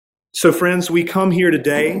So friends, we come here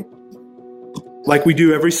today, like we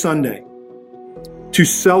do every Sunday, to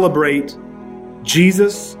celebrate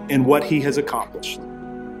Jesus and what he has accomplished.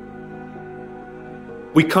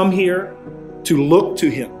 We come here to look to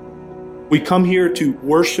him. We come here to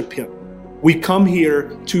worship him. We come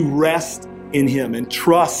here to rest in him and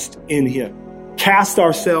trust in him. Cast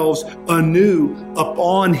ourselves anew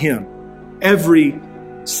upon him every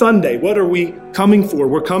Sunday. What are we coming for?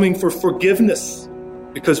 We're coming for forgiveness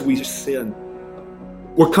because we sin.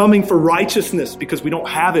 We're coming for righteousness because we don't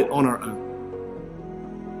have it on our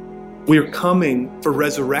own. We are coming for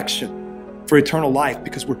resurrection, for eternal life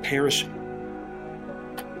because we're perishing.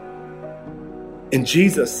 And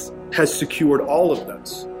Jesus has secured all of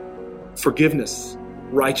those. Forgiveness,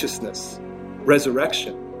 righteousness,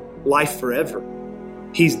 resurrection, life forever.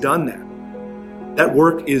 He's done that. That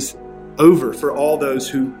work is over for all those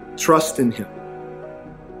who trust in him.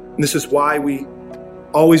 And this is why we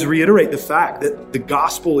always reiterate the fact that the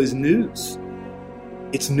gospel is news.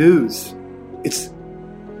 It's news. It's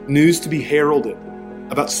news to be heralded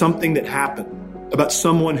about something that happened, about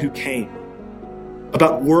someone who came,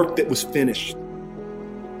 about work that was finished.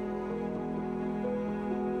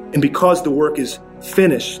 And because the work is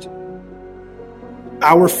finished,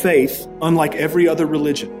 our faith, unlike every other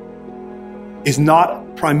religion, is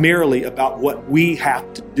not primarily about what we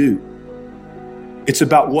have to do. It's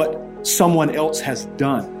about what someone else has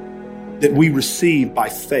done that we receive by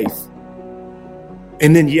faith.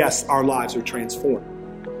 And then, yes, our lives are transformed.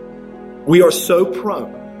 We are so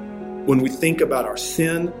prone when we think about our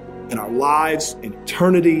sin and our lives and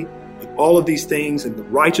eternity and all of these things and the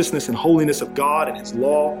righteousness and holiness of God and his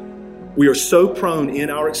law. We are so prone in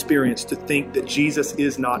our experience to think that Jesus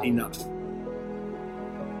is not enough.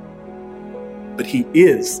 But he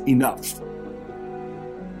is enough.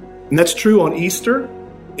 And that's true on Easter,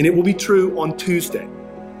 and it will be true on Tuesday,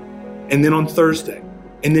 and then on Thursday,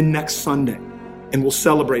 and then next Sunday, and we'll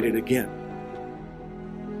celebrate it again.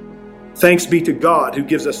 Thanks be to God who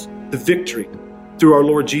gives us the victory through our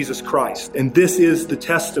Lord Jesus Christ. And this is the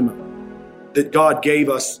testimony that God gave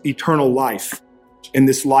us eternal life, and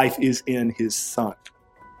this life is in his Son.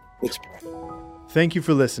 Let's pray. Thank you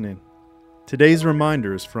for listening. Today's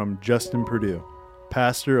reminder is from Justin Purdue,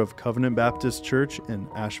 pastor of Covenant Baptist Church in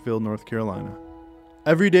Asheville, North Carolina.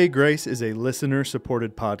 Everyday Grace is a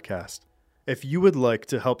listener-supported podcast. If you would like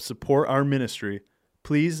to help support our ministry,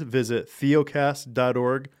 please visit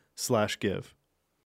theocast.org/give.